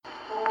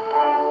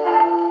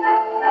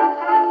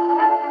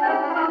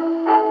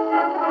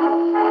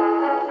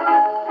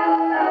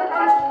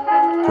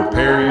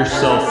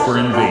for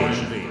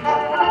invasion.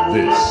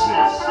 This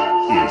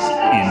is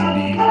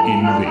Indie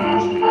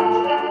Invasion.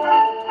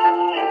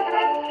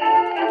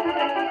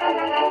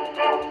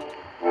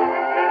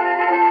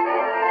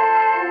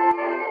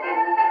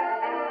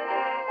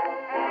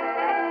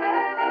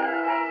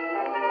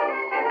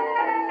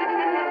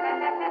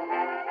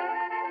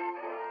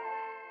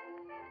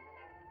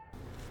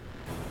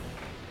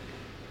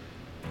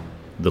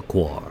 The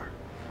Quar.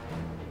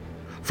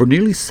 For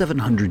nearly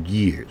 700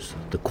 years,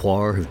 the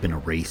Quar have been a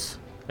race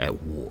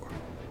at war.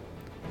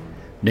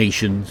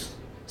 Nations,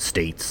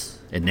 states,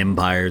 and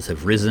empires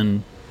have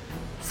risen,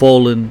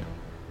 fallen,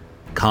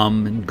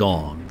 come and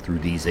gone through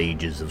these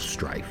ages of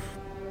strife.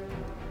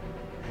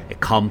 A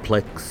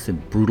complex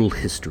and brutal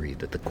history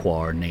that the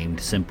Quar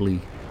named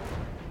simply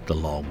the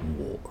Long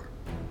War.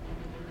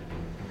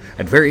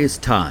 At various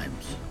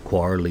times,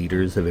 Quar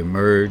leaders have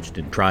emerged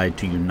and tried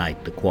to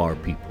unite the Quar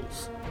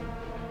peoples.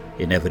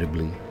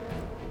 Inevitably,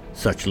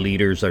 such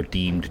leaders are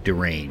deemed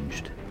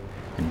deranged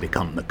and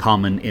become the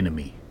common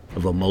enemy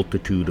of a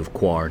multitude of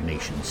Quar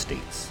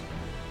nation-states.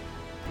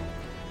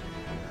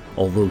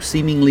 Although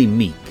seemingly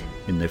meek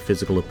in their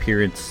physical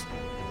appearance,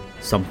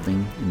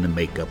 something in the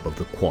makeup of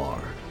the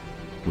Quar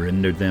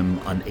rendered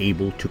them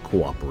unable to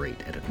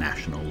cooperate at a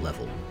national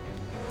level.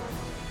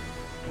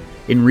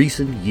 In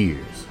recent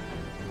years,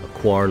 a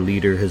Quar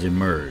leader has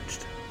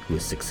emerged who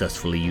has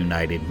successfully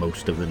united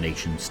most of the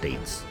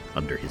nation-states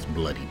under his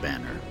bloody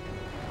banner.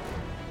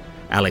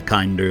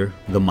 Alekinder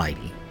the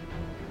Mighty,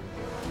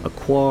 a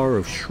Quar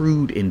of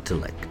shrewd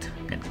intellect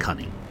and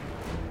cunning.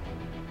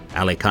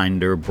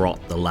 Alekinder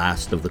brought the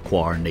last of the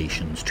Quar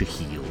nations to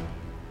heel,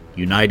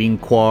 uniting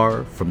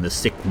Quar from the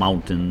Sick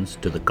Mountains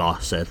to the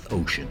Gosseth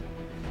Ocean.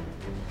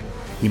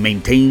 He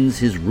maintains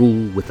his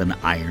rule with an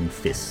iron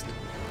fist,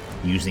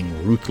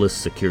 using ruthless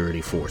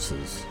security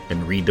forces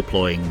and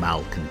redeploying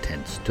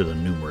malcontents to the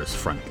numerous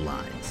front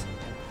lines.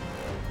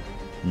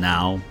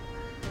 Now,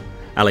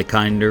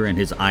 Alekinder and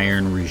his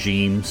iron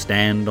regime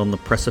stand on the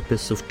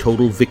precipice of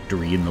total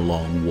victory in the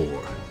Long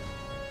War.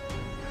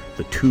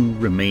 The two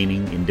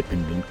remaining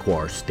independent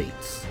Quar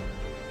states,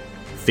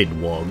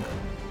 Fidwog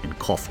and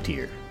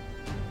Koftir,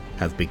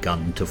 have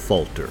begun to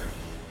falter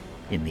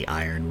in the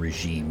iron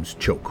regime's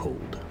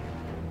chokehold.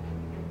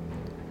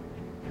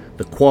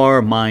 The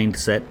Quar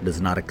mindset does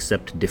not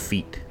accept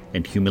defeat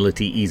and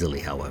humility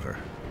easily, however.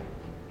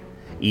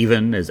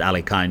 Even as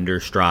Alekinder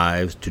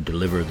strives to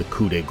deliver the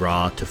coup de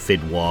grace to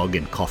Fidwog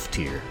and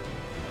Koftir,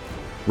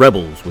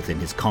 rebels within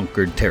his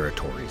conquered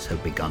territories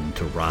have begun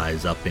to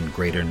rise up in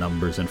greater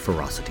numbers and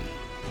ferocity.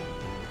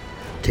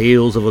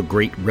 Tales of a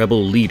great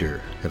rebel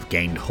leader have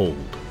gained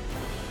hold,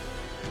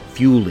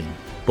 fueling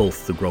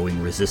both the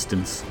growing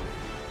resistance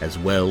as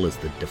well as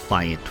the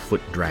defiant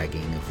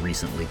foot-dragging of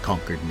recently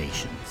conquered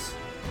nations.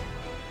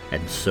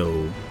 And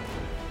so,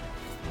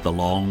 the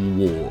Long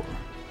War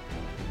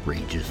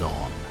rages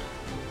on.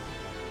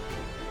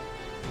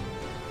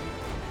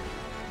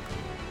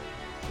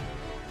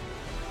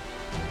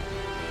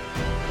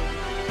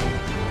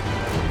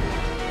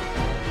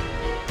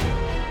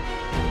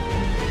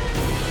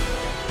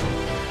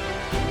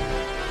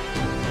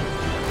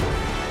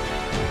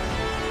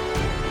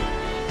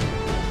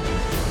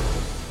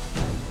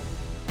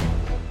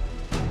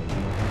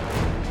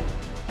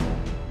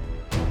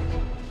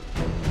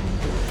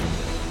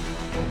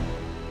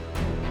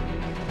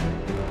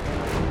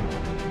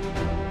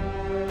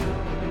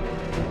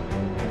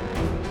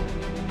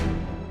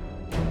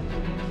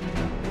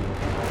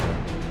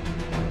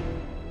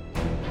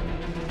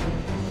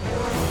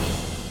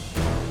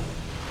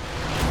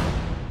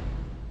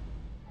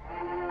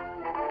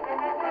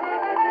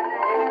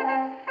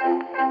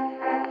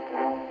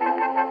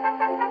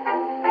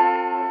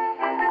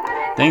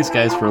 Thanks,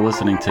 guys, for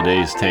listening to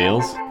today's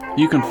tales.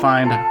 You can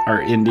find our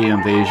Indie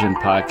Invasion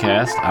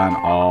podcast on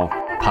all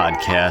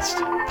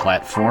podcast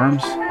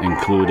platforms,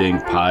 including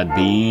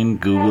Podbean,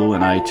 Google,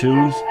 and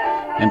iTunes.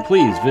 And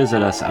please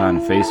visit us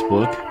on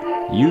Facebook,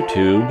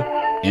 YouTube,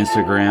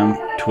 Instagram,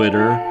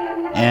 Twitter,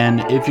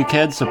 and if you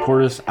can,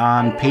 support us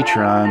on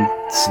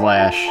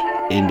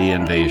Patreon/Indie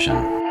Invasion.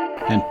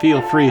 And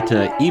feel free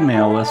to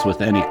email us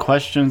with any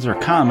questions or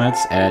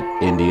comments at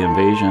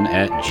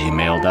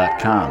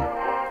indieinvasion@gmail.com.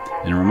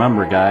 And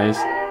remember, guys,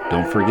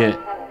 don't forget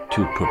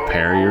to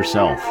prepare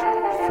yourself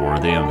for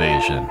the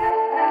invasion.